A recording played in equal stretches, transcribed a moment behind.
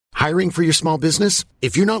Hiring for your small business?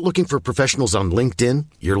 If you're not looking for professionals on LinkedIn,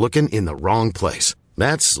 you're looking in the wrong place.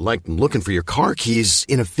 That's like looking for your car keys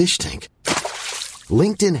in a fish tank.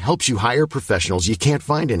 LinkedIn helps you hire professionals you can't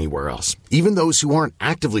find anywhere else, even those who aren't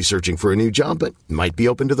actively searching for a new job but might be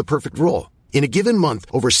open to the perfect role. In a given month,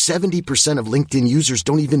 over 70% of LinkedIn users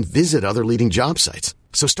don't even visit other leading job sites.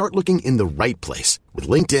 So start looking in the right place. With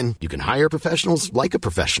LinkedIn, you can hire professionals like a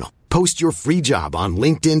professional. Post your free job on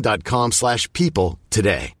linkedin.com/people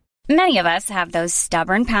today. Many of us have those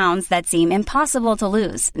stubborn pounds that seem impossible to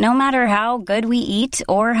lose, no matter how good we eat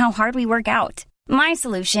or how hard we work out. My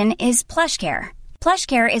solution is PlushCare.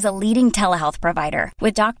 PlushCare is a leading telehealth provider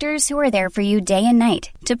with doctors who are there for you day and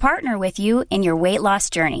night to partner with you in your weight loss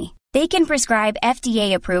journey. They can prescribe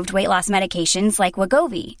FDA-approved weight loss medications like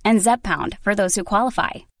Wegovy and Zepbound for those who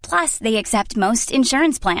qualify. Plus, they accept most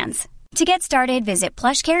insurance plans. To get started, visit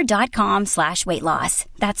plushcare.com/weightloss.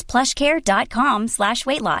 That's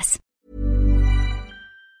plushcare.com/weightloss.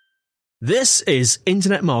 This is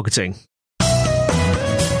Internet Marketing.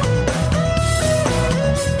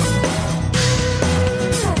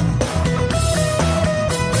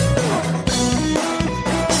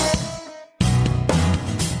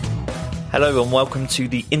 Hello and welcome to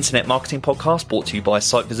the Internet Marketing Podcast, brought to you by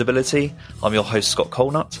Site Visibility. I'm your host, Scott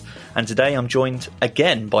Colnut, and today I'm joined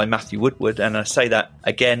again by Matthew Woodward. And I say that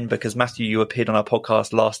again because, Matthew, you appeared on our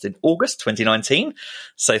podcast last in August 2019.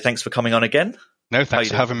 So thanks for coming on again. No,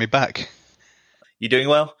 thanks for having me back. You doing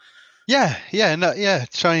well? Yeah.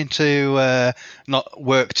 Trying to not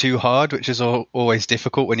work too hard, which is always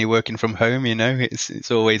difficult when you're working from home. You know, it's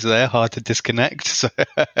always there, hard to disconnect. So.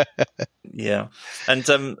 Yeah,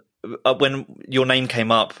 and when your name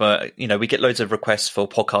came up, we get loads of requests for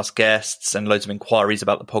podcast guests and loads of inquiries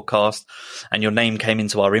about the podcast, and your name came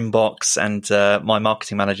into our inbox, and my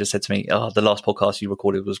marketing manager said to me, the last podcast you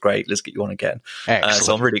recorded was great, let's get you on again.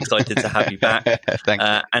 So I'm really excited to have you back. Thank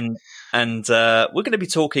you. And we're going to be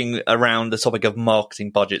talking around the topic of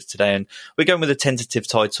marketing budgets today, and we're going with a tentative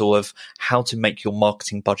title of how to make your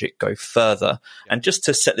marketing budget go further. And just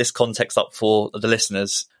to set this context up for the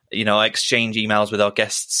listeners, I exchange emails with our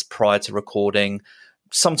guests prior to recording.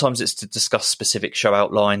 Sometimes it's to discuss specific show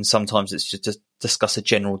outlines. Sometimes it's just to discuss a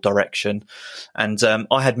general direction. And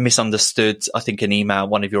I had misunderstood, I think,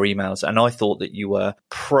 one of your emails, and I thought that you were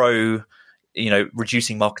pro,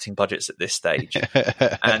 reducing marketing budgets at this stage.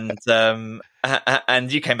 And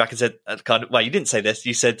you came back and said, you didn't say this.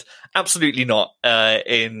 You said absolutely not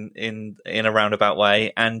in a roundabout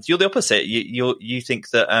way. And you're the opposite. You think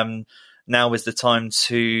that now is the time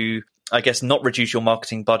to, I guess, not reduce your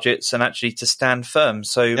marketing budgets and actually to stand firm.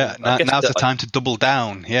 So yeah, now's the time to double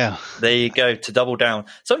down. Yeah, there you go, to double down.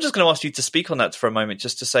 So I'm just going to ask you to speak on that for a moment,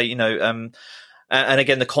 just to say, and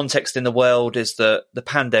again, the context in the world is that the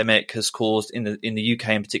pandemic has caused, in the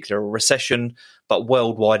UK in particular, a recession, but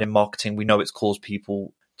worldwide in marketing, we know it's caused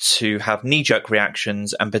people to have knee-jerk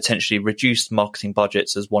reactions and potentially reduce marketing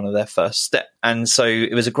budgets as one of their first steps. And so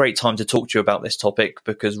it was a great time to talk to you about this topic,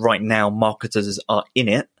 because right now marketers are in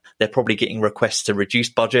it. They're probably getting requests to reduce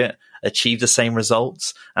budget, achieve the same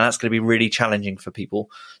results, and that's going to be really challenging for people.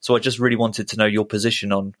 So I just really wanted to know your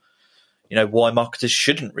position on, why marketers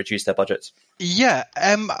shouldn't reduce their budgets. Yeah,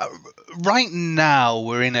 right now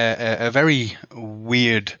we're in a very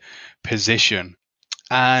weird position,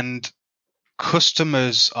 and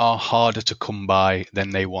customers are harder to come by than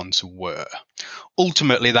they once were.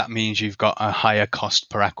 Ultimately, that means you've got a higher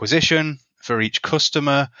cost per acquisition for each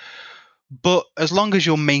customer. But as long as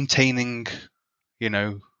you're maintaining,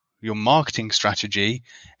 your marketing strategy,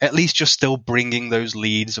 at least you're still bringing those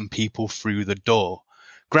leads and people through the door.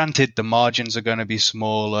 Granted, the margins are going to be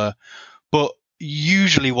smaller, but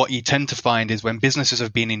usually what you tend to find is when businesses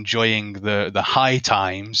have been enjoying the high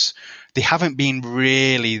times, they haven't been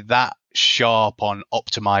really that sharp on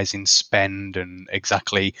optimizing spend and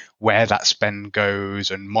exactly where that spend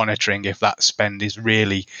goes and monitoring if that spend is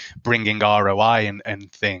really bringing ROI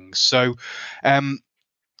and things. So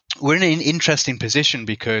we're in an interesting position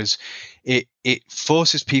because it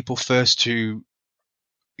forces people first to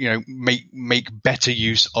make better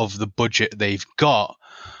use of the budget they've got.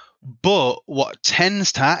 But what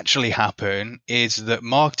tends to actually happen is that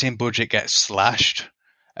marketing budget gets slashed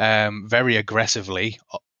very aggressively.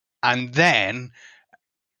 And then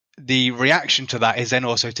the reaction to that is then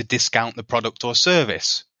also to discount the product or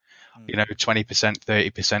service, 20%,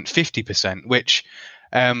 30%, 50%, which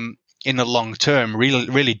in the long term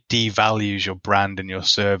really devalues your brand and your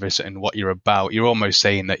service and what you're about. You're almost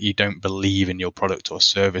saying that you don't believe in your product or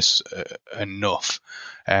service enough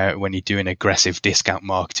when you're doing aggressive discount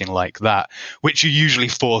marketing like that, which you're usually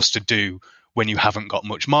forced to do when you haven't got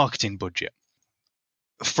much marketing budget.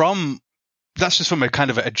 that's just from a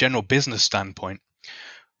kind of a general business standpoint.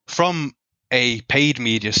 From a paid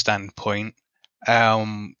media standpoint,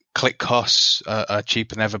 click costs are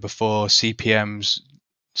cheaper than ever before. CPMs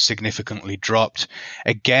significantly dropped.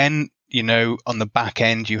 Again, on the back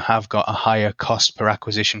end, you have got a higher cost per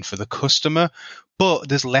acquisition for the customer, but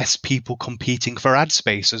there's less people competing for ad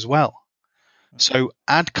space as well. So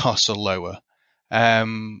ad costs are lower.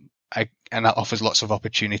 And that offers lots of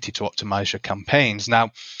opportunity to optimize your campaigns.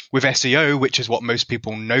 Now, with SEO, which is what most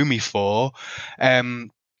people know me for, the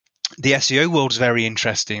SEO world is very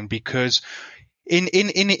interesting because in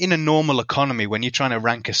a normal economy, when you're trying to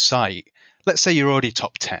rank a site, let's say you're already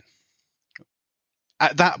top 10.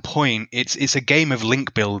 At that point, it's a game of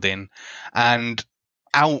link building and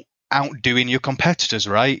outdoing your competitors,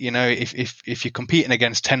 right? If you're competing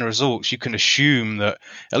against 10 results, you can assume that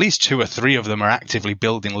at least 2 or 3 of them are actively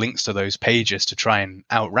building links to those pages to try and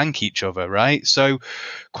outrank each other, right? So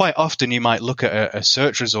quite often you might look at a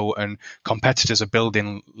search result and competitors are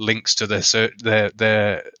building links to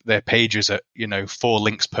their pages at 4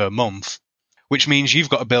 links per month, which means you've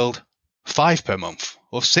got to build 5 per month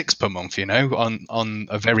or 6 per month, on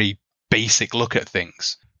a very basic look at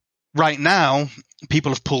things. Right now,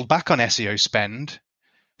 people have pulled back on SEO spend.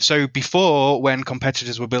 So before, when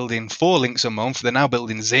competitors were building 4 links a month, they're now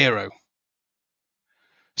building 0.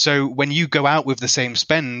 So when you go out with the same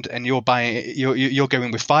spend and you're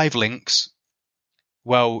going with 5 links,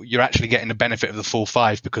 well, you're actually getting the benefit of the full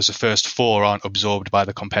 5 because the first 4 aren't absorbed by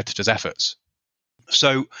the competitors' efforts.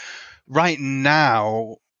 So right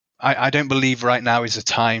now, I don't believe right now is the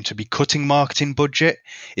time to be cutting marketing budget.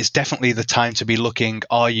 It's definitely the time to be looking,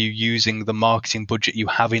 are you using the marketing budget you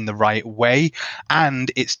have in the right way?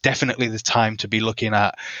 And it's definitely the time to be looking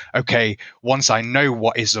at, okay, once I know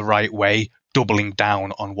what is the right way, doubling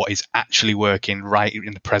down on what is actually working right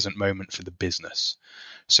in the present moment for the business.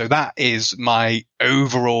 So that is my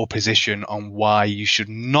overall position on why you should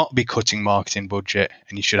not be cutting marketing budget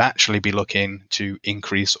and you should actually be looking to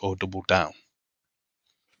increase or double down.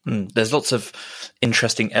 There's lots of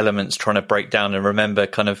interesting elements trying to break down and remember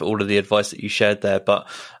kind of all of the advice that you shared there. But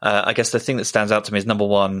I guess the thing that stands out to me is, number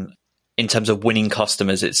one, in terms of winning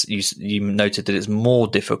customers, you noted that it's more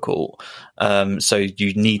difficult. So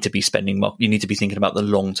you need to be you need to be thinking about the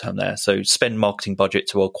long term there. So spend marketing budget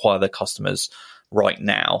to acquire the customers right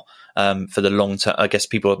now. For the long term, I guess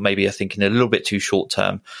people maybe are thinking a little bit too short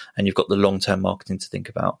term, and you've got the long term marketing to think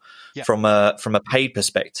about. Yeah. From a paid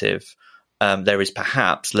perspective, there is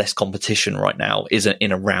perhaps less competition right now, isn't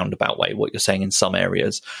in a roundabout way, what you're saying in some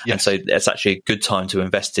areas. Yes. And so it's actually a good time to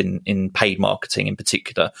invest in paid marketing in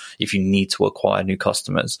particular if you need to acquire new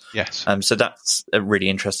customers. Yes. So that's a really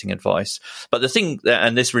interesting advice. But the thing,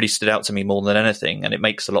 and this really stood out to me more than anything, and it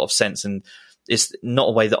makes a lot of sense, and it's not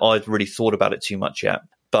a way that I've really thought about it too much yet.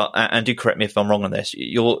 But, and do correct me if I'm wrong on this,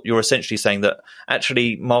 you're essentially saying that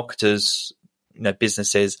actually marketers,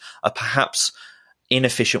 businesses are perhaps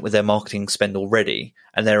inefficient with their marketing spend already,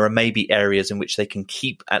 and there are maybe areas in which they can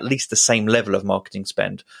keep at least the same level of marketing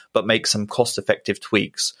spend but make some cost-effective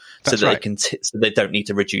tweaks so they don't need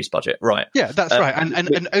to reduce budget. Right. Yeah, that's right.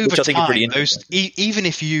 And over time, even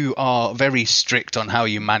if you are very strict on how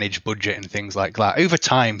you manage budget and things like that, over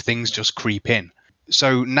time things just creep in.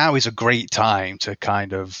 So now is a great time to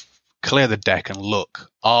kind of clear the deck and look,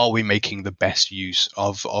 are we making the best use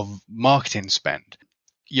of marketing spend?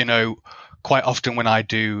 Quite often when I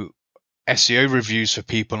do SEO reviews for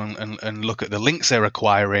people and look at the links they're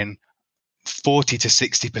acquiring, 40 to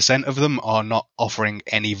 60% of them are not offering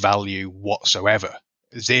any value whatsoever,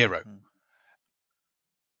 0.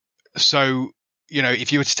 So,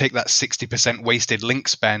 if you were to take that 60% wasted link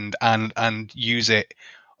spend and use it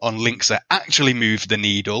on links that actually move the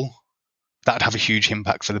needle, that'd have a huge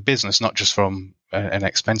impact for the business, not just from an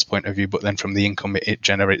expense point of view, but then from the income it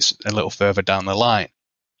generates a little further down the line.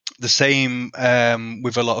 The same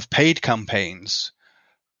with a lot of paid campaigns.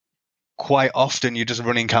 Quite often you're just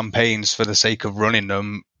running campaigns for the sake of running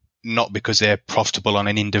them, not because they're profitable on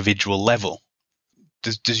an individual level.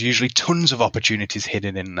 There's usually tons of opportunities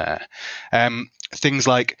hidden in there. Things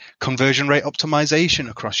like conversion rate optimization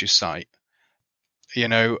across your site.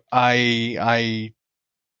 I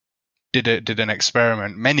did an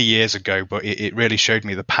experiment many years ago, but it really showed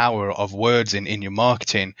me the power of words in your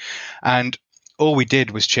marketing. And all we did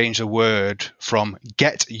was change the word from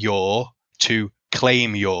get your to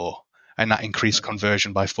claim your, and that increased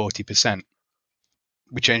conversion by 40%.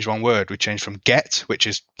 We changed one word. We changed from get, which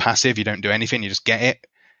is passive, you don't do anything, you just get it,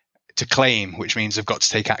 to claim, which means they've got to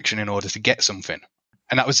take action in order to get something.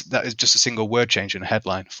 And that is just a single word change in a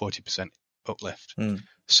headline, 40% uplift.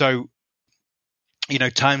 So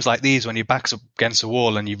times like these when your back's up against the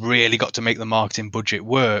wall and you've really got to make the marketing budget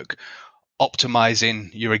work, optimizing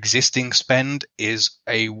your existing spend is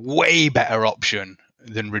a way better option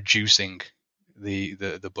than reducing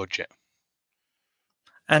the budget.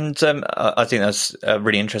 And I think that's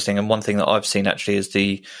really interesting. And one thing that I've seen actually is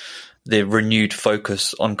the renewed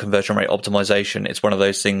focus on conversion rate optimization. It's one of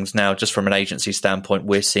those things now, just from an agency standpoint,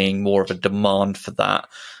 we're seeing more of a demand for that.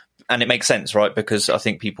 And it makes sense, right? Because I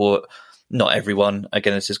think people, not everyone,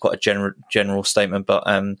 again, this is quite a general statement, but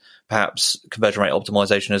perhaps conversion rate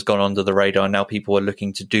optimization has gone under the radar. And now people are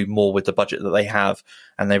looking to do more with the budget that they have.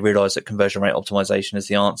 And they realize that conversion rate optimization is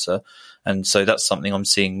the answer. And so that's something I'm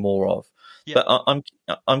seeing more of. Yeah. But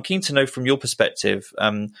I'm keen to know from your perspective,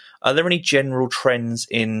 are there any general trends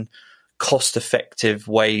in cost-effective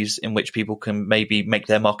ways in which people can maybe make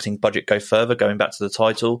their marketing budget go further, going back to the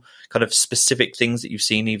title, kind of specific things that you've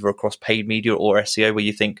seen either across paid media or SEO where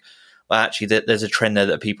you think, well, actually, there's a trend there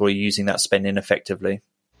that people are using that spending effectively?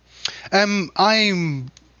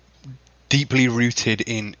 I'm deeply rooted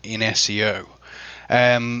in SEO.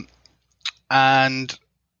 And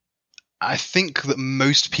I think that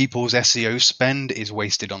most people's SEO spend is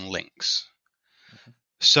wasted on links.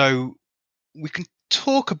 So we can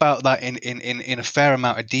talk about that in a fair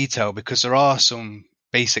amount of detail, because there are some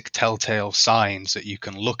basic telltale signs that you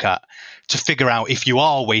can look at to figure out if you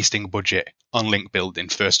are wasting budget on link building,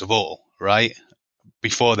 first of all, right?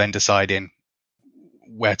 Before then deciding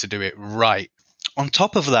where to do it right. On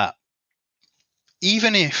top of that,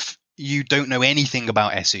 even if you don't know anything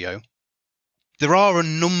about SEO, there are a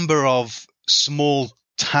number of small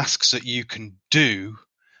tasks that you can do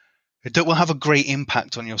that will have a great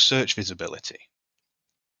impact on your search visibility.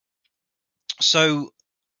 So,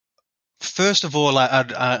 first of all,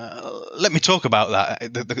 let me talk about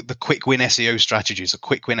that. The quick win SEO strategies, the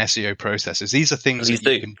quick win SEO processes. These are things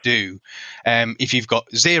that you can do if you've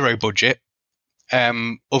got zero budget,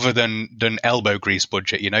 other than elbow grease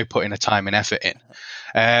budget, putting a time and effort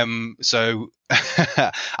in. So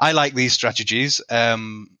I like these strategies.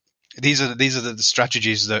 These are the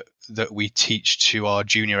strategies that we teach to our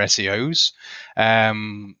junior SEOs.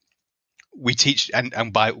 We teach,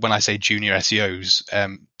 and when I say junior SEOs,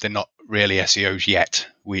 they're not really SEOs yet.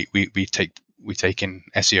 We take in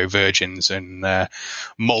SEO virgins and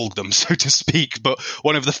mold them, so to speak. But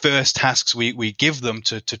one of the first tasks we give them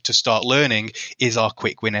to start learning is our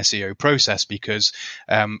quick win SEO process, because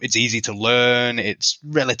it's easy to learn, it's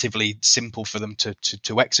relatively simple for them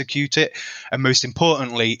to execute it, and most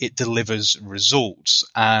importantly, it delivers results.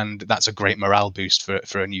 And that's a great morale boost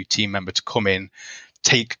for a new team member to come in,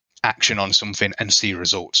 take action on something and see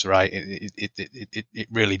results, right? It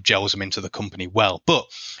really gels them into the company well. But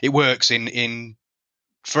it works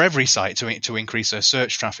for every site to increase their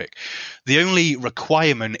search traffic. The only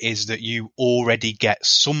requirement is that you already get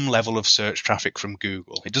some level of search traffic from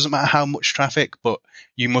Google. It doesn't matter how much traffic, but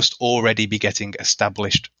you must already be getting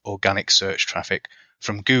established organic search traffic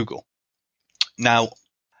from Google. Now,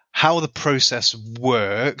 how the process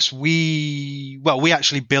works, we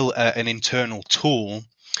actually built an internal tool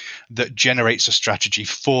that generates a strategy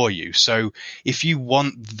for you. So if you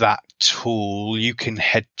want that tool, you can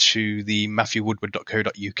head to the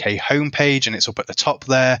matthewwoodward.co.uk homepage, and it's up at the top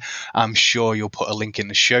there. I'm sure you'll put a link in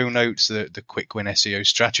the show notes, the quick win SEO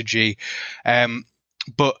strategy.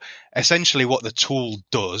 But essentially what the tool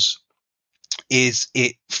does is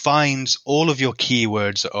it finds all of your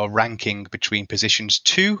keywords that are ranking between positions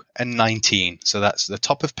 2 and 19. So that's the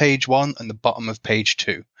top of page 1 and the bottom of page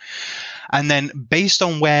 2. And then based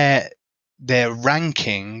on where they're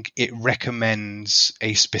ranking, it recommends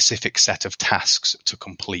a specific set of tasks to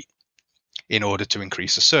complete in order to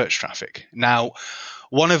increase the search traffic. Now,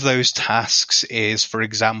 one of those tasks is, for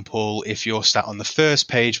example, if you're sat on the first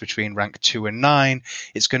page between rank 2 and 9,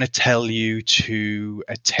 it's going to tell you to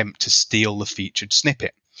attempt to steal the featured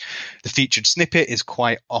snippet. The featured snippet is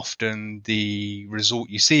quite often the result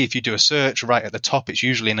you see. If you do a search right at the top, it's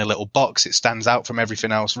usually in a little box. It stands out from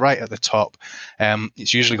everything else right at the top.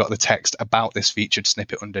 It's usually got the text about this featured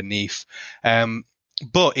snippet underneath.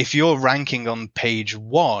 But if you're ranking on page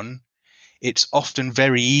 1, it's often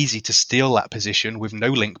very easy to steal that position with no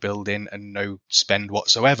link building and no spend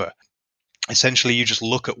whatsoever. Essentially, you just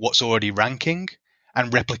look at what's already ranking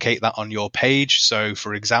and replicate that on your page. So,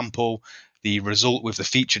 for example, the result with the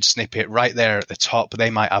featured snippet right there at the top, they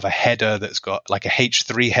might have a header that's got like a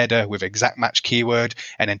H3 header with exact match keyword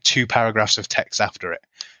and then 2 paragraphs of text after it.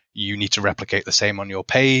 You need to replicate the same on your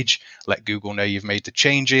page, let Google know you've made the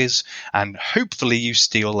changes, and hopefully you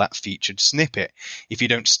steal that featured snippet. If you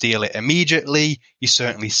don't steal it immediately, you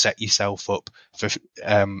certainly set yourself up for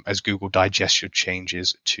as Google digests your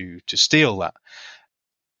changes to steal that.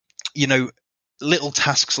 Little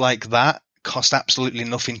tasks like that cost absolutely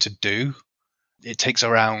nothing to do. It takes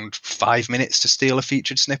around 5 minutes to steal a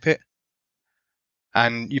featured snippet.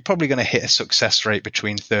 And you're probably going to hit a success rate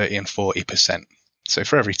between 30 and 40%. So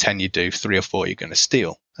for every 10 you do, 3 or 4 you're going to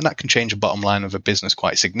steal. And that can change the bottom line of a business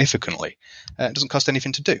quite significantly. It doesn't cost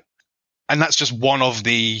anything to do. And that's just one of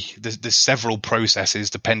the several processes,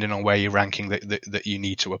 depending on where you're ranking, that you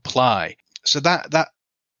need to apply. So that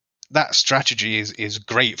strategy is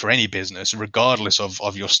great for any business, regardless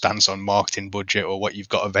of your stance on marketing budget or what you've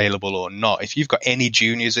got available or not. If you've got any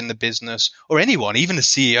juniors in the business, or anyone, even the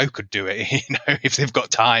CEO could do it, if they've got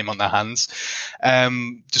time on their hands,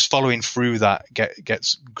 just following through that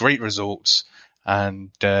gets great results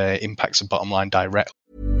and impacts the bottom line directly.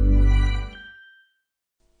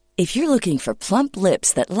 If you're looking for plump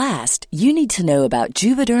lips that last, you need to know about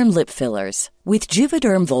Juvederm lip fillers. With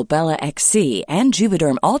Juvederm Volbella XC and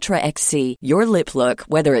Juvederm Ultra XC, your lip look,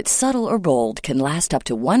 whether it's subtle or bold, can last up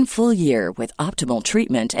to 1 full year with optimal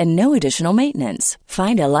treatment and no additional maintenance.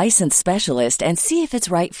 Find a licensed specialist and see if it's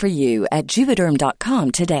right for you at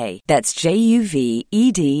Juvederm.com today. That's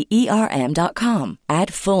JUVEDERM.com.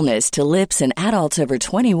 Add fullness to lips in adults over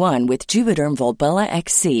 21 with Juvederm Volbella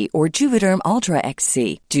XC or Juvederm Ultra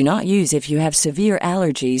XC. Do not use if you have severe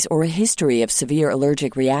allergies or a history of severe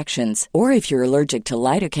allergic reactions, or if you're allergic to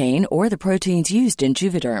lidocaine or the proteins used in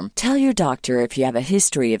Juvederm. Tell your doctor if you have a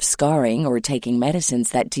history of scarring or taking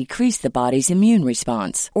medicines that decrease the body's immune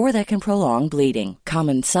response or that can prolong bleeding.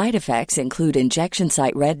 Common side effects include injection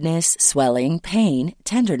site redness, swelling, pain,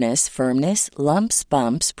 tenderness, firmness, lumps,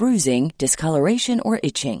 bumps, bruising, discoloration, or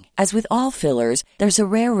itching. As with all fillers, there's a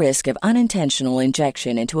rare risk of unintentional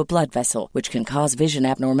injection into a blood vessel, which can cause vision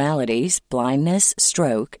abnormalities, blindness,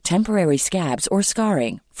 stroke, temporary scabs, or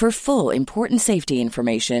scarring. For full, important safety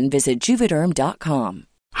information, visit Juvederm.com.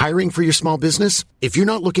 Hiring for your small business? If you're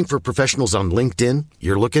not looking for professionals on LinkedIn,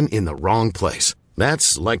 you're looking in the wrong place.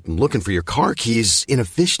 That's like looking for your car keys in a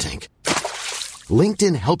fish tank.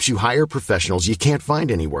 LinkedIn helps you hire professionals you can't find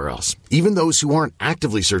anywhere else, even those who aren't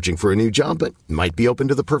actively searching for a new job but might be open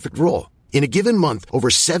to the perfect role. In a given month, over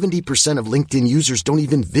 70% of LinkedIn users don't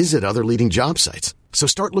even visit other leading job sites. So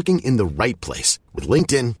start looking in the right place. With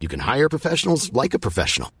LinkedIn, you can hire professionals like a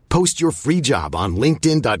professional. Post your free job on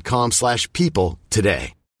linkedin.com/people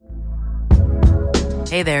today.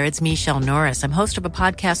 Hey there, it's Michelle Norris. I'm host of a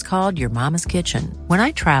podcast called Your Mama's Kitchen. When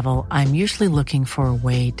I travel, I'm usually looking for a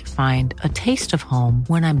way to find a taste of home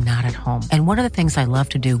when I'm not at home. And one of the things I love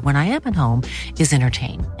to do when I am at home is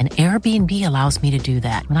entertain. And Airbnb allows me to do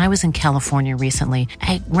that. When I was in California recently,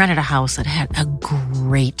 I rented a house that had a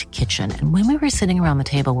great kitchen. And when we were sitting around the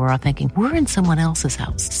table, we're all thinking, we're in someone else's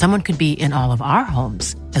house. Someone could be in all of our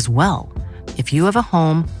homes as well. If you have a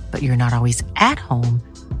home, but you're not always at home,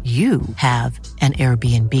 you have an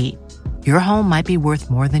Airbnb. Your home might be worth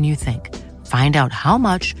more than you think. Find out how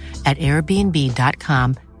much at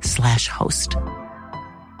airbnb.com/host.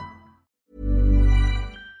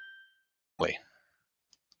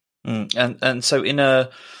 And so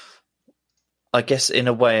I guess in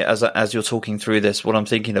a way, as you're talking through this, what I'm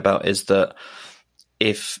thinking about is that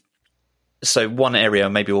so one area,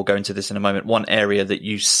 maybe we'll go into this in a moment, one area that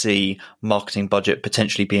you see marketing budget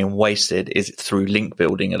potentially being wasted is through link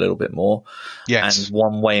building a little bit more. Yes. And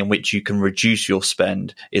one way in which you can reduce your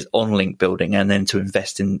spend is on link building, and then to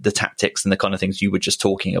invest in the tactics and the kind of things you were just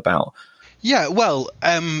talking about. Yeah, well,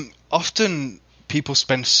 often people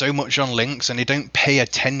spend so much on links and they don't pay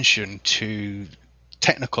attention to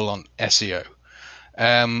technical on SEO.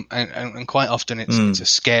 And quite often it's a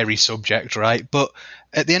scary subject, right? But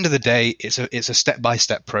at the end of the day, it's a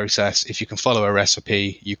step-by-step process. If you can follow a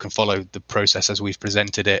recipe, you can follow the process as we've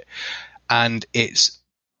presented it. And it's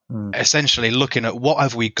essentially looking at what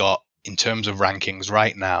have we got in terms of rankings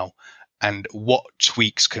right now, and what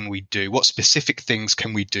tweaks can we do? What specific things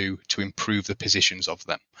can we do to improve the positions of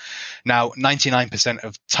them? Now, 99%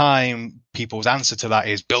 of time, people's answer to that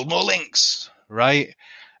is build more links, right?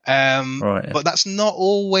 Right. But that's not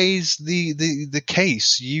always the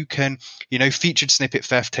case. You can, featured snippet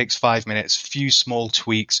theft takes 5 minutes, few small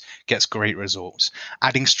tweaks gets great results.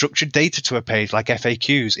 Adding structured data to a page like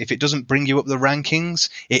FAQs, if it doesn't bring you up the rankings,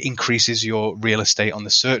 it increases your real estate on the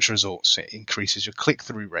search results. It increases your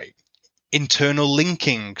click-through rate. Internal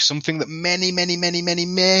linking, something that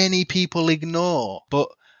many people ignore. But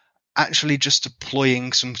actually just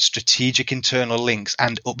deploying some strategic internal links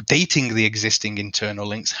and updating the existing internal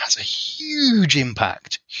links has a huge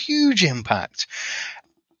impact.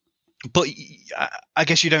 But I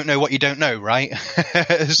guess you don't know what you don't know, right?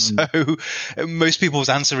 So most people's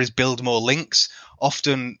answer is build more links.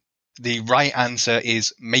 Often the right answer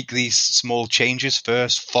is make these small changes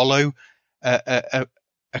first, follow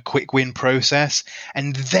a quick win process,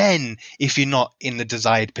 and then if you're not in the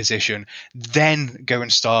desired position, then go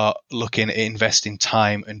and start looking at investing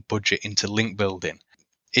time and budget into link building.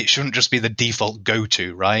 It shouldn't just be the default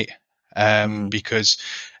go-to, right? Because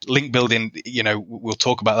link building, we'll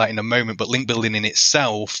talk about that in a moment, but link building in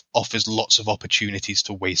itself offers lots of opportunities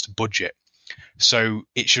to waste budget. So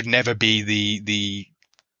it should never be the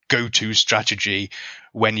go-to strategy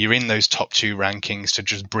when you're in those top 2 rankings to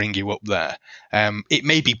just bring you up there. It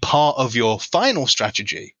may be part of your final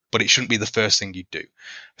strategy, but it shouldn't be the first thing you do.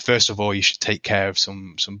 First of all, you should take care of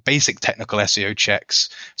some basic technical SEO checks,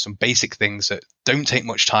 some basic things that don't take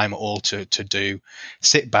much time at all to do.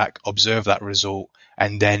 Sit back, observe that result,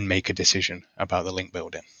 and then make a decision about the link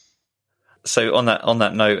building. So on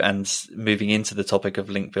that note, and moving into the topic of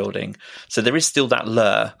link building, so there is still that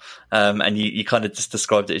lure, and you kind of just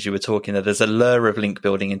described it as you were talking there. There's a lure of link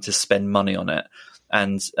building and to spend money on it,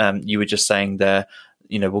 and you were just saying there,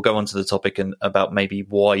 we'll go on to the topic and about maybe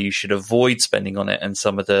why you should avoid spending on it and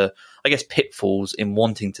some of the, I guess, pitfalls in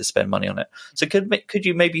wanting to spend money on it. So could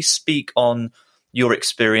you maybe speak on your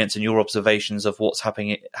experience and your observations of what's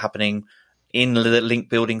happening in the link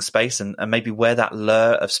building space and maybe where that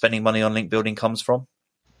lure of spending money on link building comes from?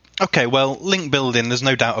 Okay, well, link building, there's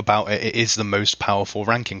no doubt about it. It is the most powerful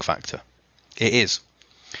ranking factor. It is.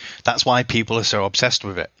 That's why people are so obsessed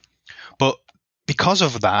with it. But because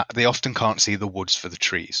of that, they often can't see the woods for the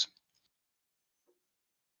trees.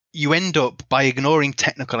 You end up, by ignoring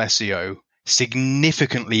technical SEO,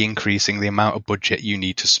 significantly increasing the amount of budget you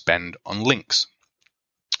need to spend on links.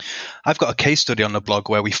 I've got a case study on the blog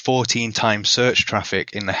where we 14 times search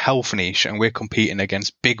traffic in the health niche, and we're competing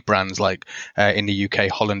against big brands like in the UK,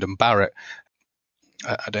 Holland and Barrett.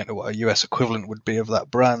 I don't know what a US equivalent would be of that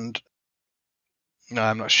brand. No,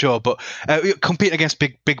 I'm not sure, but we compete against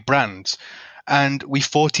big brands. And we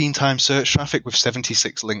 14 times search traffic with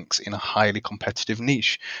 76 links in a highly competitive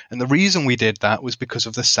niche. And the reason we did that was because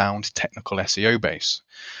of the sound technical SEO base.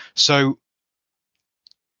 So,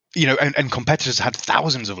 and competitors had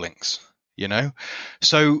thousands of links,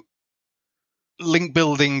 So link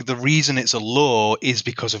building, the reason it's a law is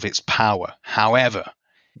because of its power. However,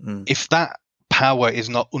 if that power is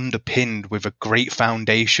not underpinned with a great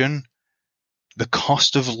foundation, the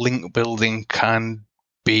cost of link building can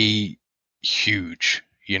be huge,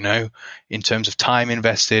 in terms of time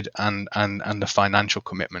invested and the financial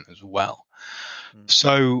commitment as well.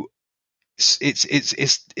 So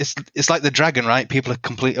it's like the dragon, right? People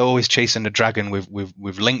are always chasing the dragon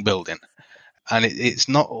with link building, and it's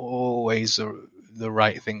not always the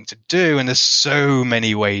right thing to do. And there's so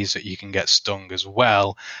many ways that you can get stung as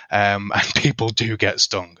well, and people do get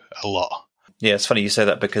stung a lot. Yeah, it's funny you say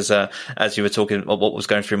that because as you were talking, what was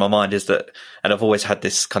going through my mind is that, and I've always had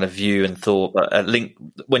this kind of view and thought, link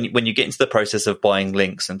when you get into the process of buying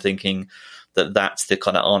links and thinking that that's the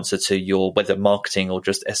kind of answer to your whether marketing or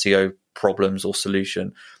just SEO problems or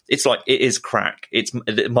solution, it's like it is crack. It's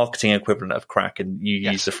the marketing equivalent of crack, and you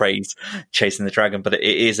use the phrase "chasing the dragon," but it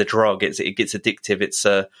is a drug. It gets addictive.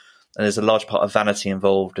 And there's a large part of vanity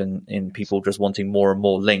involved in people just wanting more and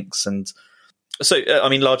more links. And so,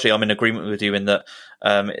 largely I'm in agreement with you in that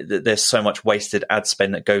there's so much wasted ad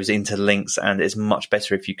spend that goes into links, and it's much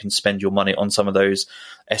better if you can spend your money on some of those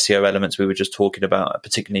SEO elements we were just talking about,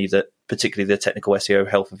 particularly the technical SEO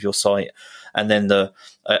health of your site, and then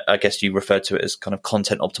I guess you referred to it as kind of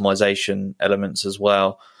content optimization elements as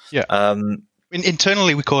well. Yeah.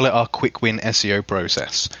 Internally, we call it our quick win SEO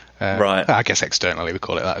process. Right. I guess externally we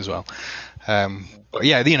call it that as well. But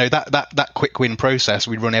yeah, that quick win process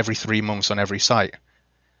we run every 3 months on every site.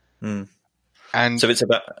 And so it's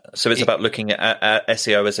about looking at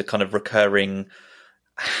SEO as a kind of recurring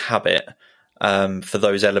habit for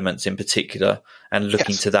those elements in particular, and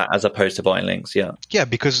looking to that as opposed to buying links. Yeah,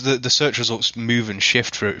 because the search results move and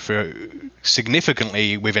shift for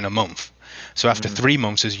significantly within a month. So after 3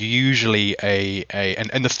 months is usually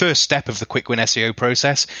and the first step of the quick win SEO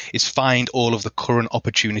process is find all of the current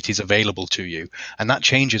opportunities available to you. And that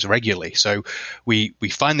changes regularly. So we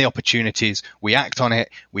find the opportunities, we act on it,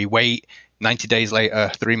 we wait 90 days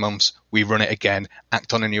later, 3 months, we run it again,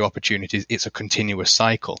 act on a new opportunities. It's a continuous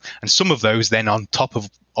cycle. And some of those then on top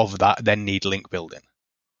of that then need link building.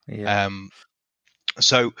 Yeah.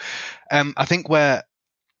 So I think where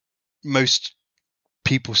most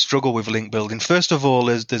people struggle with link building. First of all,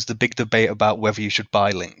 there's the big debate about whether you should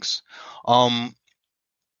buy links.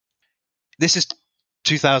 This is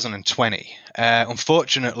 2020.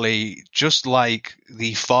 Unfortunately, just like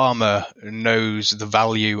the farmer knows the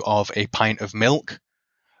value of a pint of milk,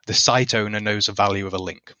 the site owner knows the value of a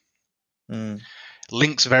link.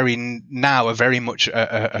 Links are very much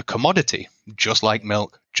a commodity, just like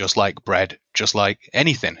milk, just like bread, just like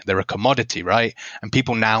anything. They're a commodity, right? And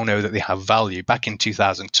people now know that they have value. Back in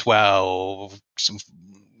 2012,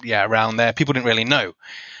 around there, people didn't really know.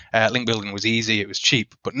 Link building was easy, it was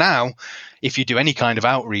cheap. But now, if you do any kind of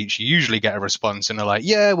outreach, you usually get a response and they're like,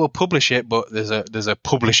 yeah, we'll publish it, but there's a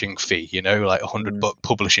publishing fee, like $100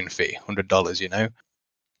 publishing fee, $100,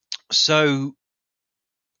 So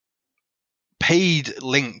paid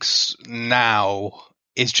links now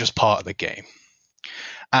is just part of the game.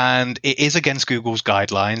 And it is against Google's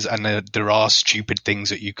guidelines, and there are stupid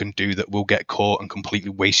things that you can do that will get caught and completely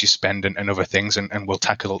waste your spend and other things, and we'll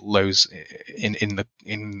tackle those in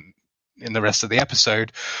the rest of the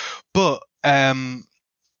episode. But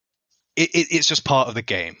it's just part of the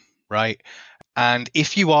game, right? And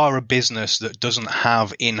if you are a business that doesn't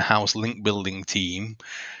have in-house link building team,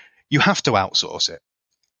 you have to outsource it.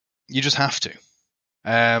 You just have to.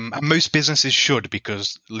 And most businesses should,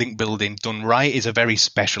 because link building done right is a very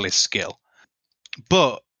specialist skill.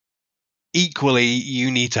 But equally, you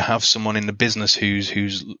need to have someone in the business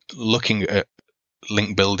who's looking at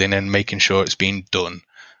link building and making sure it's being done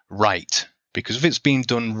right. Because if it's being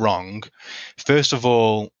done wrong, first of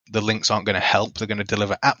all, the links aren't going to help. They're going to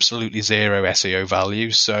deliver absolutely zero SEO value.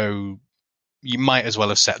 So you might as well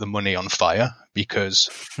have set the money on fire, because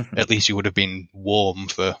at least you would have been warm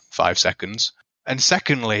for 5 seconds. And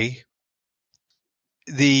secondly,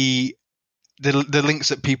 the links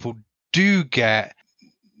that people do get,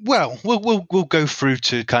 well, we'll go through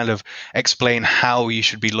to kind of explain how you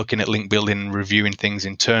should be looking at link building and reviewing things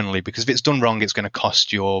internally, because if it's done wrong, it's going to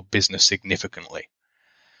cost your business significantly.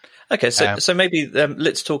 Okay, so maybe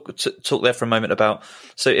let's talk there for a moment about,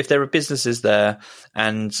 so if there are businesses there,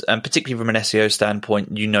 and particularly from an SEO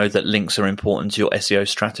standpoint, you know that links are important to your SEO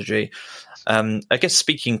strategy. I guess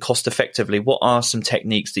speaking cost effectively, what are some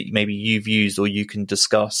techniques that maybe you've used or you can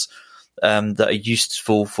discuss that are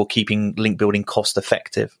useful for keeping link building cost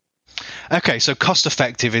effective? Okay, so cost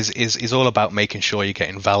effective is all about making sure you're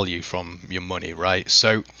getting value from your money, right?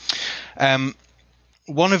 So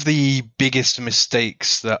one of the biggest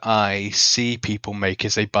mistakes that I see people make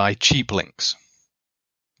is they buy cheap links.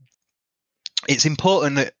 It's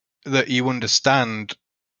important that you understand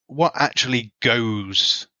what actually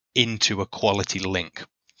goes into a quality link.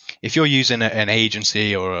 If you're using an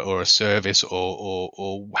agency or a service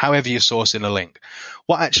or however you're sourcing a link,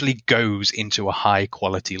 what actually goes into a high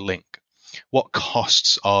quality link? What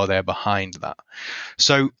costs are there behind that?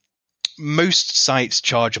 So most sites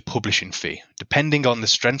charge a publishing fee. Depending on the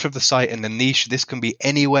strength of the site and the niche, this can be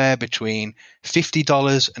anywhere between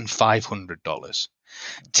 $50 and $500.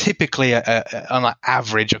 Typically, on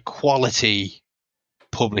average, a quality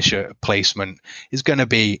publisher placement is going to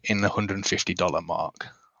be in the $150 mark.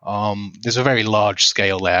 There's a very large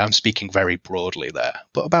scale there. I'm speaking very broadly there,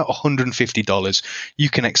 but about $150 you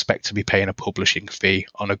can expect to be paying a publishing fee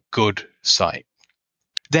on a good site.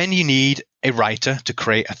 Then you need a writer to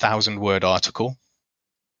create a 1,000-word article.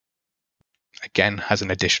 Again, has an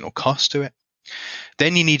additional cost to it.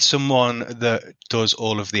 Then you need someone that does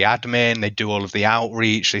all of the admin. They do all of the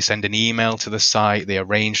outreach. They send an email to the site. They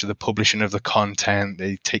arrange the publishing of the content.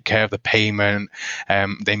 They take care of the payment.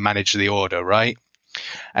 They manage the order, right?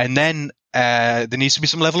 And then there needs to be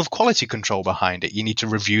some level of quality control behind it. You need to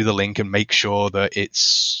review the link and make sure that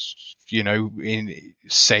it's,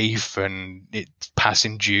 safe and it's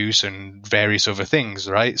passing juice and various other things,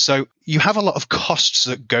 right? So you have a lot of costs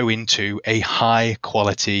that go into a high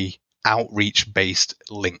quality outreach based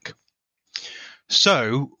link.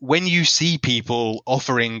 So when you see people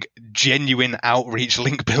offering genuine outreach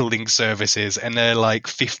link building services and they're like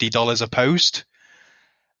 $50 a post,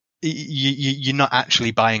 you're not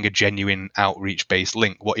actually buying a genuine outreach based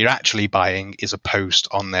link. What you're actually buying is a post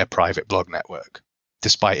on their private blog network,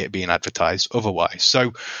 despite it being advertised otherwise.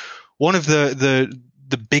 So one of the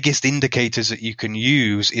biggest indicators that you can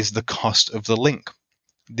use is the cost of the link.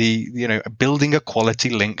 Building a quality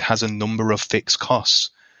link has a number of fixed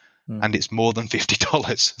costs, and it's more than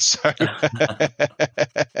 $50. So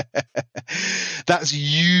that's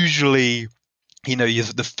usually,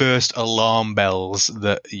 the first alarm bells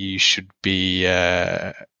that you should be,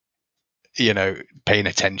 paying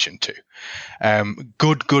attention to.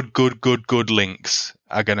 Good links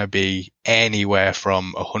are going to be anywhere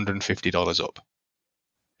from $150 up.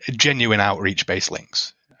 genuine outreach-based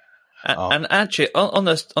links. And actually, on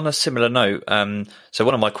a similar note, so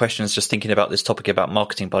one of my questions, just thinking about this topic about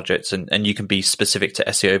marketing budgets, and you can be specific to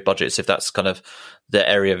SEO budgets if that's kind of the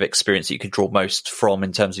area of experience that you could draw most from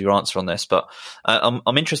in terms of your answer on this. But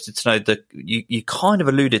I'm interested to know that you kind of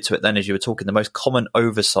alluded to it then as you were talking, the most common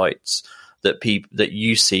oversights that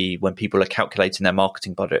you see when people are calculating their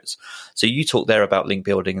marketing budgets. So you talk there about link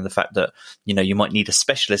building and the fact that, you might need a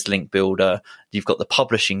specialist link builder. You've got the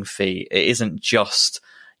publishing fee. It isn't just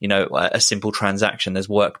a simple transaction. There's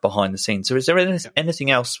work behind the scenes. So is there anything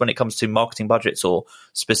else when it comes to marketing budgets or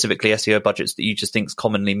specifically SEO budgets that you just think is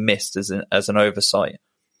commonly missed as an oversight?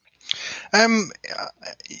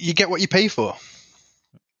 You get what you pay for.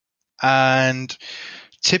 And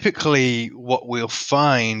typically what we'll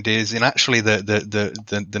find is, and actually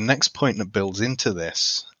the next point that builds into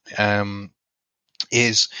this,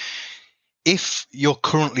 is if you're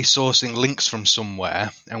currently sourcing links from somewhere,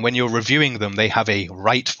 and when you're reviewing them, they have a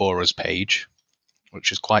write for us page,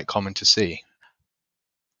 which is quite common to see,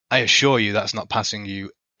 I assure you that's not passing you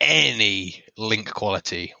any link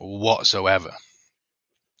quality whatsoever.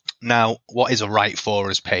 Now, what is a write for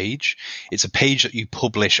us page? It's a page that you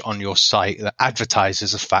publish on your site that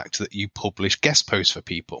advertises the fact that you publish guest posts for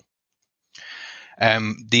people.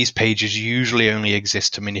 These pages usually only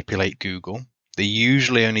exist to manipulate Google. They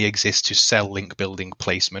usually only exist to sell link building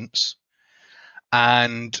placements,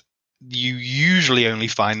 and you usually only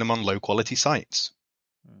find them on low quality sites.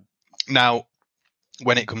 Now,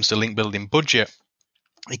 when it comes to link building budget,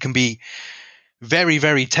 it can be very,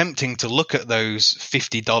 very tempting to look at those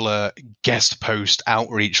 $50 guest post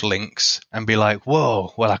outreach links and be like,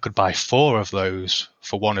 whoa, well, I could buy 4 of those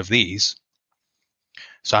for one of these.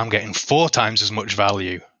 So I'm getting 4 times as much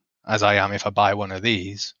value as I am if I buy one of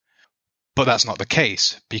these. But that's not the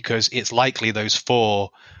case, because it's likely those 4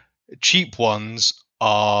 cheap ones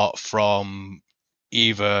are from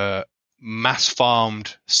either mass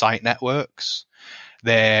farmed site networks.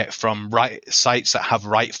 They're from sites that have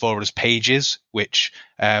write for us pages, which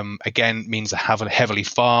again means they have heavily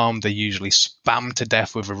farmed. They're usually spammed to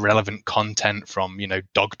death with irrelevant content from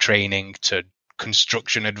dog training to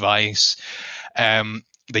construction advice.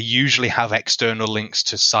 They usually have external links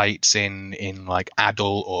to sites in like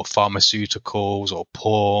adult or pharmaceuticals or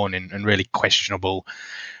porn and really questionable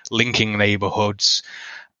linking neighborhoods.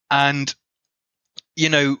 And,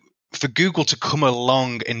 for Google to come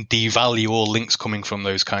along and devalue all links coming from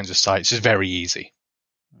those kinds of sites is very easy.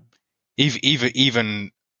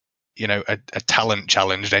 Even a talent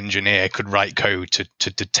challenged engineer could write code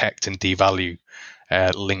to detect and devalue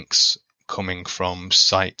links coming from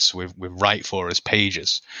sites with write for us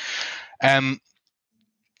pages. The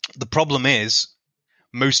problem is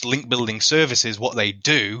most link building services, what they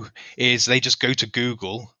do is they just go to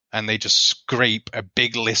Google and they just scrape a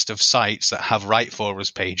big list of sites that have write for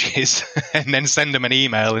us pages and then send them an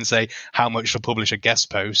email and say how much to publish a guest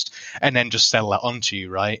post and then just sell that on to you,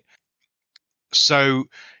 right? So,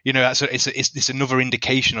 it's another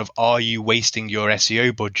indication of, are you wasting your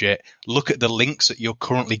SEO budget? Look at the links that you're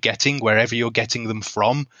currently getting, wherever you're getting them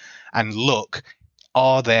from, and look,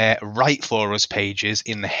 are there write for us pages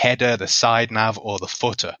in the header, the side nav, or the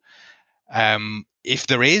footer? If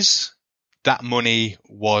there is, that money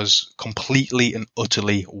was completely and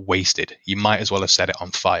utterly wasted. You might as well have set it on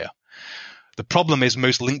fire. The problem is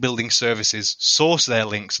most link building services source their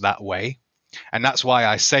links that way, and that's why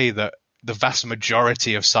I say that the vast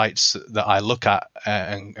majority of sites that I look at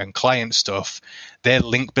and client stuff, their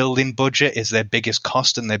link building budget is their biggest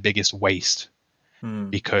cost and their biggest waste,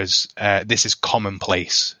 because this is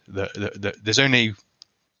commonplace. There's only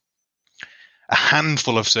a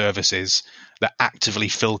handful of services that actively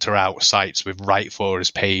filter out sites with write for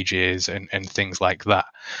us pages and things like that.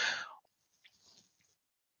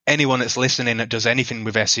 Anyone that's listening that does anything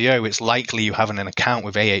with SEO, it's likely you have an account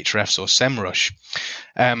with Ahrefs or SEMrush.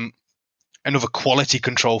 Another quality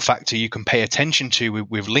control factor you can pay attention to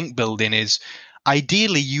with link building is,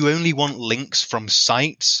 ideally, you only want links from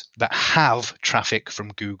sites that have traffic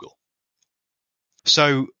from Google.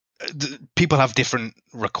 So people have different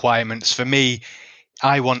requirements. For me,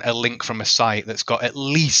 I want a link from a site that's got at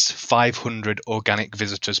least 500 organic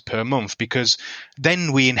visitors per month, because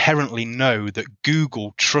then we inherently know that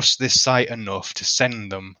Google trusts this site enough to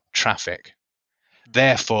send them traffic.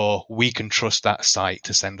 Therefore, we can trust that site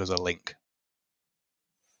to send us a link.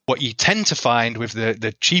 What you tend to find with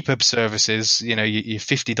the cheaper services, your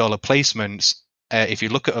 $50 placements, if you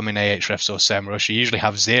look at them in Ahrefs or SEMrush, you usually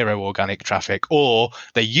have 0 organic traffic, or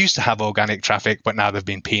they used to have organic traffic, but now they've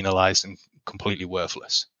been penalized and completely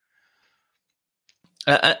worthless.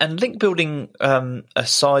 And link building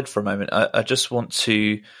aside for a moment, I just want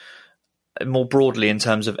to more broadly in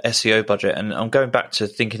terms of SEO budget, and I'm going back to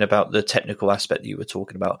thinking about the technical aspect that you were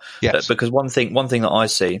talking about. Yes. Because one thing that I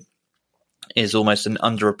see is almost an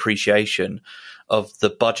underappreciation of the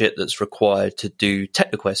budget that's required to do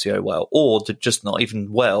technical SEO well, or to just not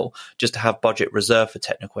even well, just to have budget reserved for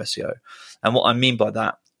technical SEO. And what I mean by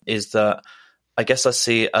that is that I guess I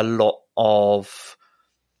see a lot of,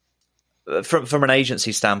 from an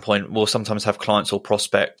agency standpoint, we'll sometimes have clients or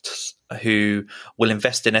prospects who will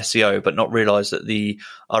invest in SEO but not realize that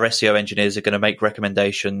our SEO engineers are going to make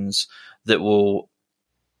recommendations that will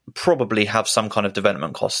probably have some kind of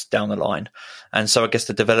development costs down the line. And so I guess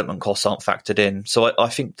the development costs aren't factored in. So I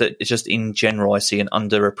think that it's just in general, I see an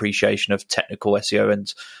underappreciation of technical SEO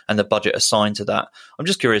and the budget assigned to that. I'm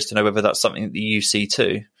just curious to know whether that's something that you see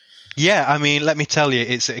too. Yeah, I mean, let me tell you,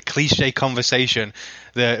 it's a cliche conversation.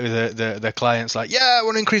 The client's like, yeah, I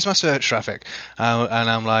want to increase my search traffic. And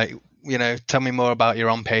I'm like, tell me more about your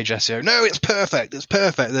on-page SEO. No, it's perfect. It's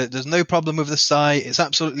perfect. There's no problem with the site. It's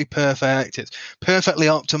absolutely perfect. It's perfectly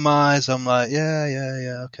optimized. I'm like,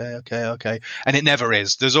 yeah. Okay. And it never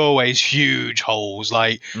is. There's always huge holes.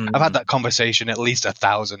 Like, I've had that conversation at least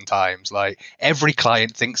 1,000 times. Like, every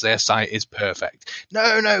client thinks their site is perfect.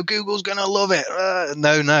 No, Google's going to love it.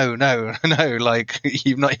 No. Like,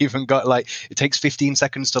 you've not even got, like, it takes 15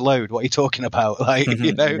 seconds to load. What are you talking about? Like,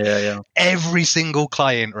 Yeah. Every single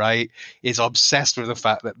client, right, is obsessed with the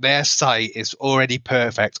fact that their site is already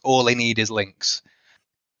perfect. All they need is links.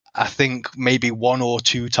 I think maybe 1 or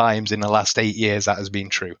 2 times in the last 8 years that has been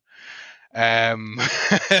true.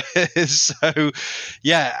 So,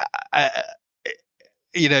 yeah,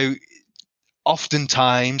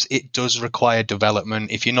 oftentimes it does require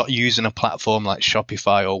development. If you're not using a platform like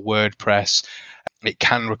Shopify or WordPress, it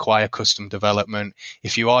can require custom development.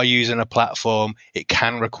 If you are using a platform, it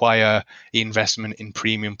can require investment in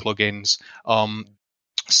premium plugins.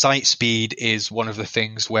 Site speed is one of the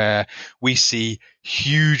things where we see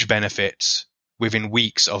huge benefits within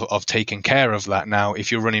weeks of taking care of that. Now,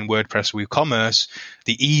 if you're running WordPress WooCommerce,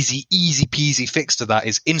 the easy peasy fix to that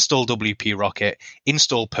is install WP Rocket,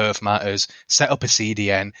 install Perf Matters, set up a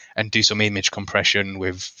CDN, and do some image compression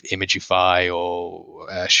with Imagify or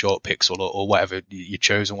Short Pixel or whatever your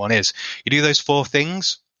chosen one is. You do those 4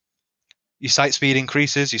 things, your site speed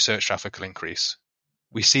increases, your search traffic will increase.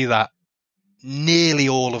 We see that nearly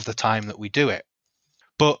all of the time that we do it.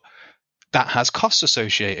 But that has costs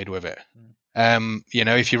associated with it.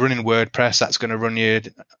 If you're running WordPress, that's going to run you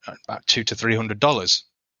about $200 to $300.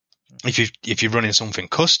 If you're running something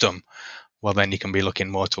custom, well, then you can be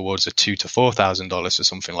looking more towards $2,000 to $4,000 for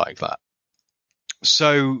something like that.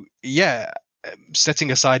 So, yeah,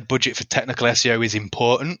 setting aside budget for technical SEO is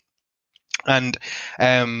important. And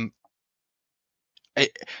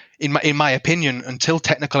in my opinion, until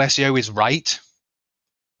technical SEO is right,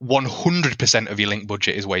 100% of your link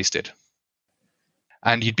budget is wasted.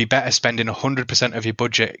 And you'd be better spending 100% of your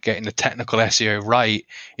budget getting the technical SEO right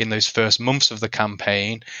in those first months of the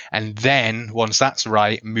campaign. And then once that's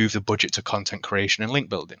right, move the budget to content creation and link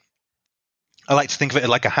building. I like to think of it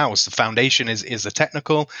like a house. The foundation is the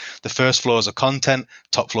technical. The first floors are content.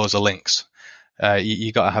 Top floors are links.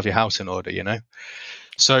 You got to have your house in order,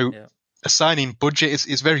 So assigning budget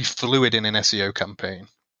is very fluid in an SEO campaign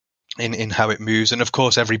in how it moves. And of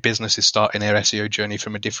course, every business is starting their SEO journey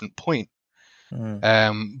from a different point.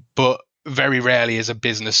 But very rarely is a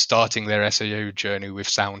business starting their SEO journey with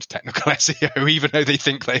sound technical SEO, even though they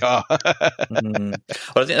think they are. Well,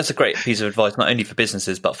 I think that's a great piece of advice, not only for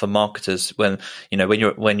businesses but for marketers. When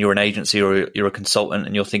you're an agency or you're a consultant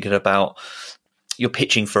and you're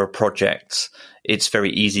pitching for a project, it's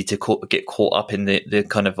very easy to get caught up in the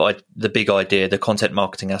kind of the big idea, the content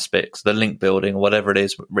marketing aspects, the link building, or whatever it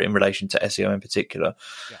is in relation to SEO in particular.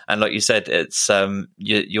 Yeah. And like you said, it's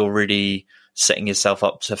you're really setting yourself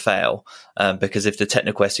up to fail because if the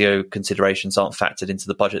technical SEO considerations aren't factored into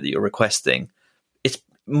the budget that you're requesting, it's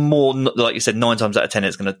more like you said, 9 times out of 10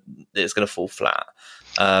 it's gonna fall flat.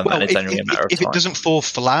 And it's only a matter of time. If it doesn't fall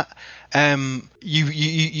flat,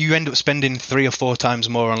 you end up spending 3 or 4 times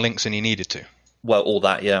more on links than you needed to. Well, all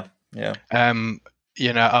that, yeah.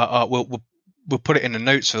 We'll put it in the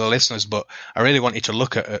notes for the listeners, but I really want you to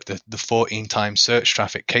look at the 14 times search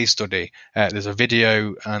traffic case study. There's a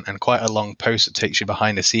video and quite a long post that takes you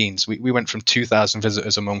behind the scenes. We went from 2,000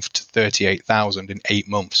 visitors a month to 38,000 in 8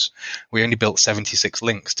 months. We only built 76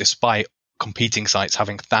 links despite competing sites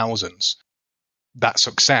having thousands. That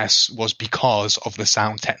success was because of the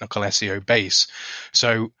sound technical SEO base.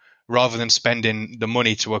 So rather than spending the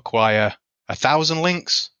money to acquire 1,000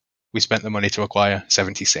 links, we spent the money to acquire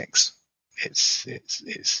 76. It's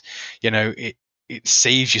it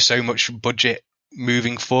saves you so much budget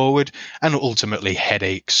moving forward, and ultimately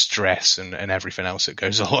headache, stress, and everything else that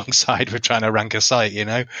goes alongside with trying to rank a site.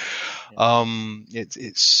 It's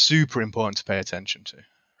super important to pay attention to.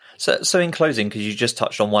 So in closing, because you just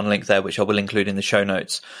touched on one link there, which I will include in the show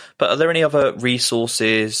notes, but are there any other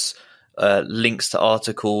resources, links to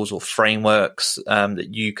articles or frameworks that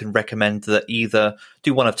you can recommend that either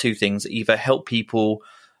do one of two things, either help people,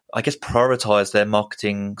 I guess, prioritize their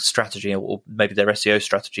marketing strategy or maybe their SEO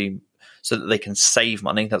strategy so that they can save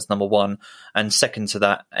money? That's number one. And second to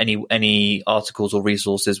that, any articles or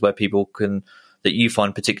resources where people can, that you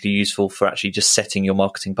find particularly useful for actually just setting your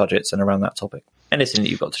marketing budgets and around that topic? Anything that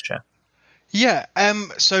you've got to share? Yeah.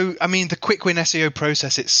 So, I mean, the Quick Win SEO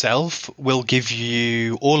process itself will give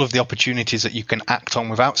you all of the opportunities that you can act on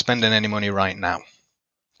without spending any money right now.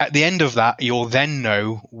 At the end of that, you'll then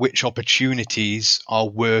know which opportunities are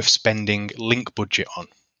worth spending link budget on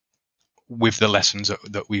with the lessons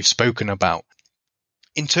that we've spoken about.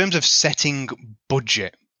 In terms of setting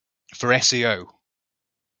budget for SEO,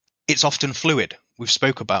 it's often fluid. We've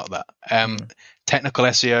spoke about that. Technical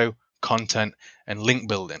SEO, content, and link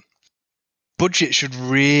building. Budget should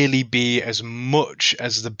really be as much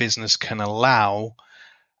as the business can allow,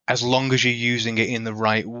 as long as you're using it in the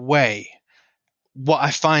right way. What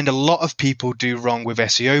I find a lot of people do wrong with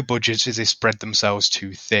SEO budgets is they spread themselves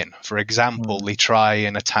too thin. For example, they try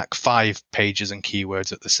and attack 5 pages and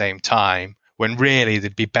keywords at the same time, when really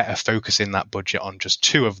they'd be better focusing that budget on just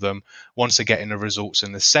 2 of them. Once they're getting the results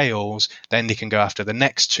and the sales, then they can go after the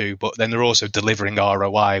next 2, but then they're also delivering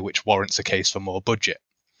ROI, which warrants a case for more budget.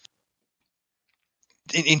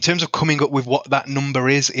 In terms of coming up with what that number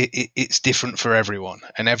is, it's different for everyone,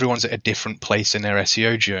 and everyone's at a different place in their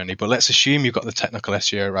SEO journey. But let's assume you've got the technical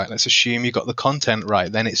SEO right. Let's assume you've got the content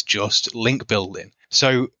right. Then it's just link building.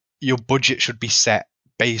 So your budget should be set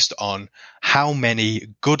based on how many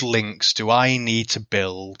good links do I need to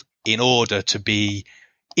build in order to be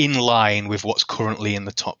in line with what's currently in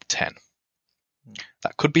the top 10.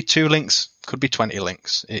 That could be 2 links, could be 20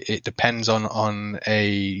 links. It depends on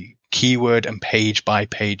a keyword and page by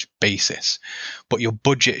page basis. But your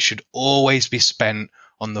budget should always be spent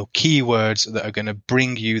on the keywords that are going to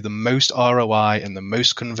bring you the most ROI and the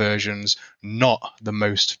most conversions, not the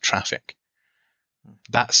most traffic.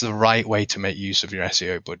 That's the right way to make use of your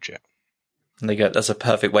SEO budget. There you go. That's a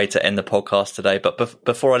perfect way to end the podcast today. But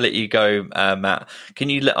before I let you go, Matt, can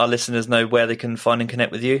you let our listeners know where they can find and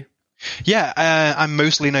connect with you? Yeah, I'm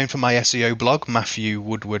mostly known for my SEO blog,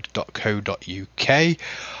 matthewwoodward.co.uk.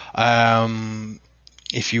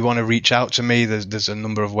 If you want to reach out to me, there's a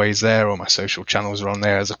number of ways there, or my social channels are on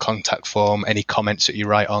there as a contact form. Any comments that you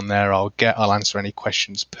write on there, I'll answer any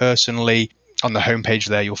questions personally. On the homepage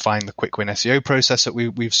there, you'll find the Quick Win SEO process that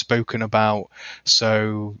we've spoken about.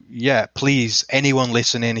 So yeah, please, anyone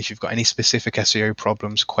listening, if you've got any specific SEO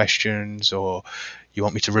problems, questions, or you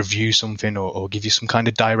want me to review something or give you some kind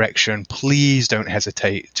of direction, please don't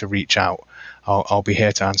hesitate to reach out. I'll be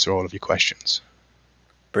here to answer all of your questions.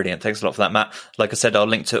 Brilliant. Thanks a lot for that, Matt. Like I said, I'll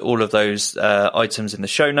link to all of those items in the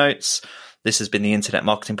show notes. This has been the Internet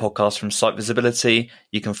Marketing Podcast from Site Visibility.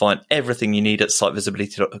 You can find everything you need at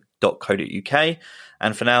sitevisibility.co.uk.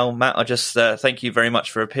 And for now, Matt, I just thank you very much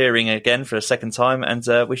for appearing again for a second time, and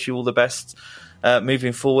wish you all the best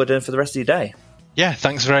moving forward and for the rest of your day. Yeah,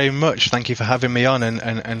 thanks very much. Thank you for having me on.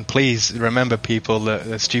 And please remember, people, that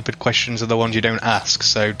the stupid questions are the ones you don't ask.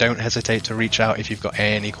 So don't hesitate to reach out if you've got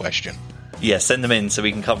any question. Yeah, send them in so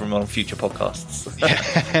we can cover them on future podcasts.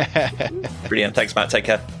 Brilliant. Thanks, Matt. Take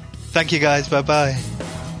care. Thank you, guys. Bye-bye.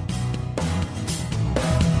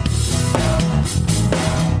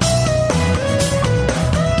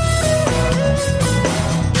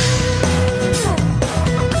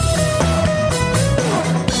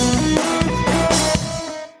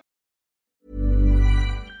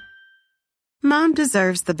 Mom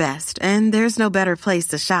deserves the best, and there's no better place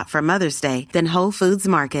to shop for Mother's Day than Whole Foods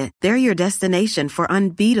Market. They're your destination for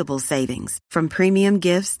unbeatable savings, from premium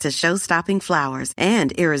gifts to show-stopping flowers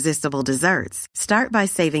and irresistible desserts. Start by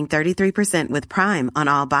saving 33% with Prime on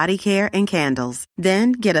all body care and candles.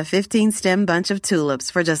 Then get a 15-stem bunch of tulips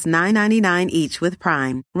for just $9.99 each with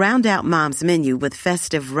Prime. Round out Mom's menu with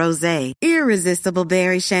festive rosé, irresistible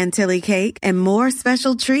berry chantilly cake, and more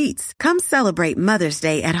special treats. Come celebrate Mother's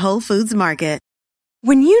Day at Whole Foods Market.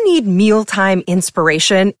 When you need mealtime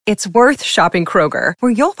inspiration, it's worth shopping Kroger,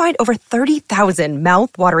 where you'll find over 30,000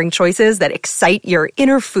 mouth-watering choices that excite your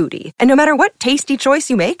inner foodie. And no matter what tasty choice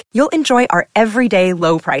you make, you'll enjoy our everyday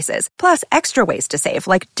low prices, plus extra ways to save,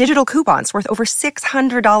 like digital coupons worth over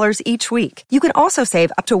 $600 each week. You can also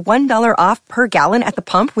save up to $1 off per gallon at the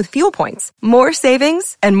pump with fuel points. More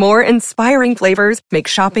savings and more inspiring flavors make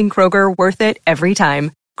shopping Kroger worth it every time.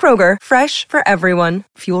 Kroger, fresh for everyone.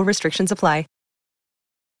 Fuel restrictions apply.